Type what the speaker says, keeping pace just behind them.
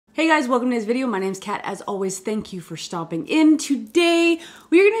Hey guys, welcome to this video. My name's Kat. As always, thank you for stopping in. Today,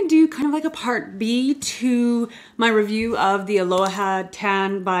 we're gonna do kind of like a part B to my review of the Aloha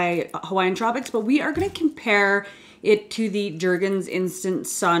Tan by Hawaiian Tropics, but we are gonna compare it to the Jergens Instant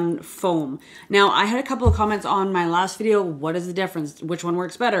Sun Foam. Now, I had a couple of comments on my last video. What is the difference? Which one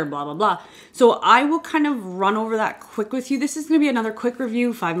works better? Blah, blah, blah. So I will kind of run over that quick with you. This is gonna be another quick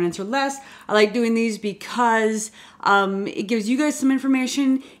review, 5 minutes or less. I like doing these because it gives you guys some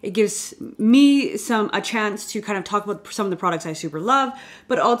information. It gives me a chance to kind of talk about some of the products I super love,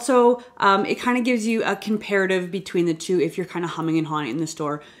 but also it kind of gives you a comparative between the two if you're kind of humming and hawing in the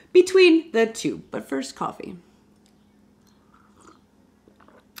store between the two. But first, coffee.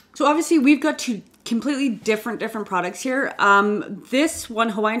 So obviously we've got two completely different products here. This one,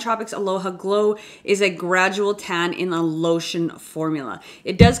 Hawaiian Tropics Aloha Glow, is a gradual tan in a lotion formula.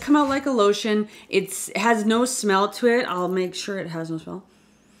 It does come out like a lotion. It has no smell to it. I'll make sure it has no smell.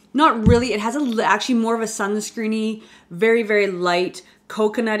 Not really. It has actually more of a sunscreeny, very light,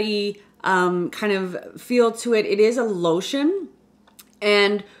 coconutty kind of feel to it. It is a lotion,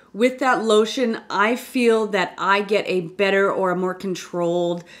 and with that lotion, I feel that I get a better or a more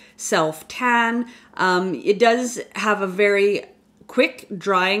controlled self-tan. It does have a very quick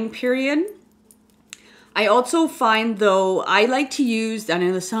drying period. I also find, though, I like to use, I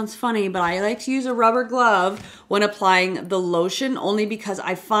know this sounds funny, but I like to use a rubber glove when applying the lotion, only because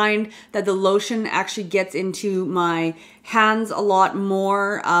I find that the lotion actually gets into my hands a lot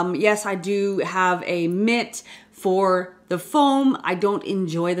more. Yes, I do have a mitt for the foam. I don't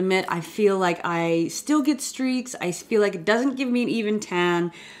enjoy the mitt. I feel like I still get streaks. I feel like it doesn't give me an even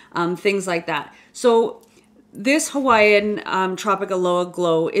tan, things like that. So this Hawaiian Tropic Aloha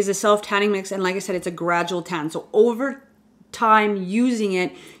Glow is a self-tanning mix, and like I said, it's a gradual tan. So over time using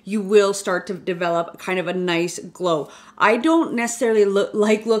it, you will start to develop kind of a nice glow. I don't necessarily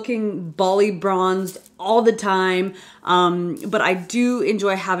like looking bally bronzed all the time, but I do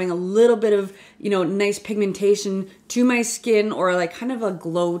enjoy having a little bit of, you know, nice pigmentation to my skin, or like kind of a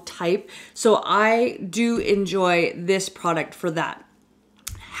glow type. So I do enjoy this product for that.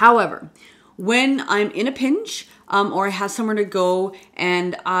 However, when I'm in a pinch, or I have somewhere to go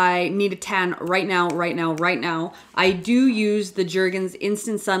and I need a tan right now, I do use the Jergens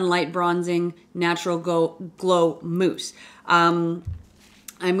Instant Sun Light Bronzing Natural Glow Mousse. I'm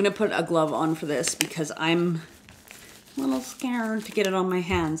gonna put a glove on for this because I'm a little scared to get it on my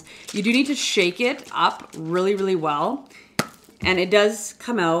hands. You do need to shake it up really well, and it does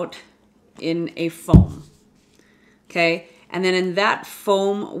come out in a foam, okay? And then in that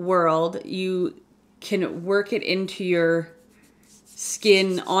foam world, you can work it into your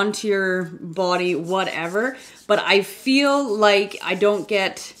skin, onto your body, whatever. But I feel like I don't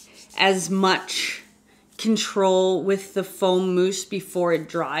get as much control with the foam mousse before it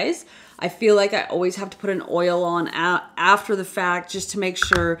dries. I feel like I always have to put an oil on after the fact just to make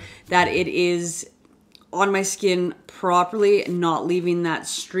sure that it is on my skin properly and not leaving that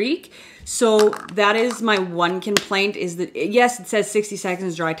streak. So that is my one complaint, is that, yes, it says 60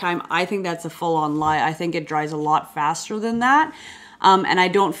 seconds dry time. I think that's a full-on lie. I think it dries a lot faster than that. And I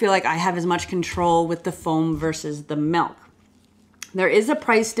don't feel like I have as much control with the foam versus the milk. There is a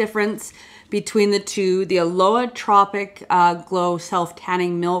price difference between the two. The Aloha Tropic Glow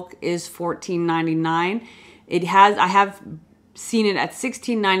Self-Tanning Milk is $14.99. I have seen it at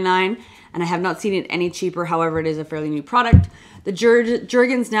 $16.99, and I have not seen it any cheaper. However, it is a fairly new product. The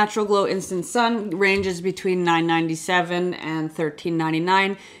Jergens Natural Glow Instant Sun ranges between $9.97 and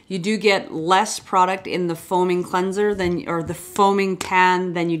 $13.99. You do get less product in the foaming cleanser or the foaming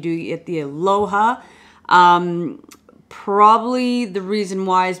tan than you do at the Aloha. Probably the reason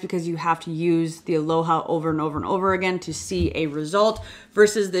why is because you have to use the Aloha over and over again to see a result,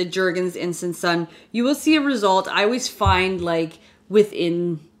 versus the Jergens Instant Sun. You will see a result. I always find like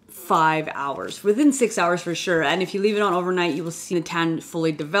within 5 hours, within 6 hours for sure. And if you leave it on overnight, you will see the tan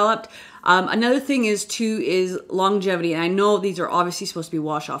fully developed. Another thing is longevity. And I know these are obviously supposed to be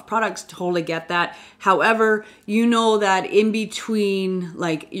wash off products, totally get that. However, you know that in between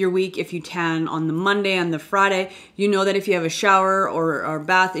like your week, if you tan on the Monday and the Friday, you know that if you have a shower or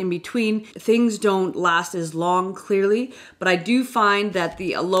bath in between, things don't last as long, clearly. But I do find that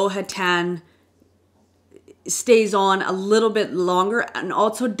the Aloha Tan stays on a little bit longer and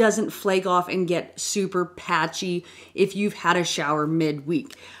also doesn't flake off and get super patchy if you've had a shower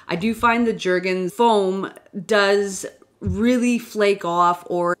midweek. I do find the Jergens foam does really flake off,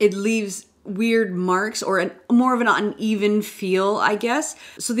 or it leaves weird marks or more of an uneven feel, I guess.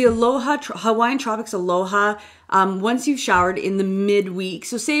 So the Hawaiian Tropics Aloha, once you've showered in the midweek,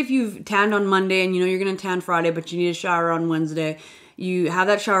 so say if you've tanned on Monday and you know you're gonna tan Friday, but you need a shower on Wednesday, You have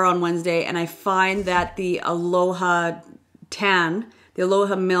that shower on Wednesday, and I find that the Aloha tan, the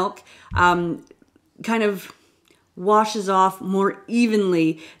Aloha milk, kind of washes off more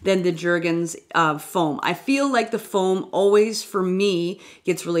evenly than the Jergens foam. I feel like the foam always, for me,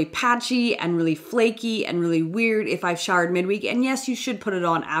 gets really patchy and really flaky and really weird if I've showered midweek. And yes, you should put it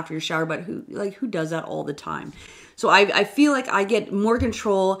on after your shower, but who does that all the time? So I feel like I get more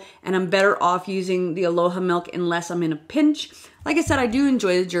control and I'm better off using the Aloha milk unless I'm in a pinch. Like I said, I do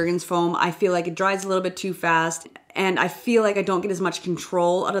enjoy the Jergens foam. I feel like it dries a little bit too fast, and I feel like I don't get as much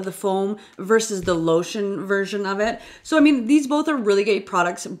control out of the foam versus the lotion version of it. So, I mean, these both are really great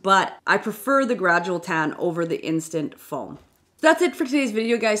products, but I prefer the gradual tan over the instant foam. That's it for today's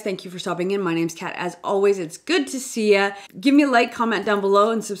video, guys. Thank you for stopping in. My name's Kat. As always, it's good to see ya. Give me a like, comment down below,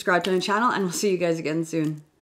 and subscribe to my channel, and we'll see you guys again soon.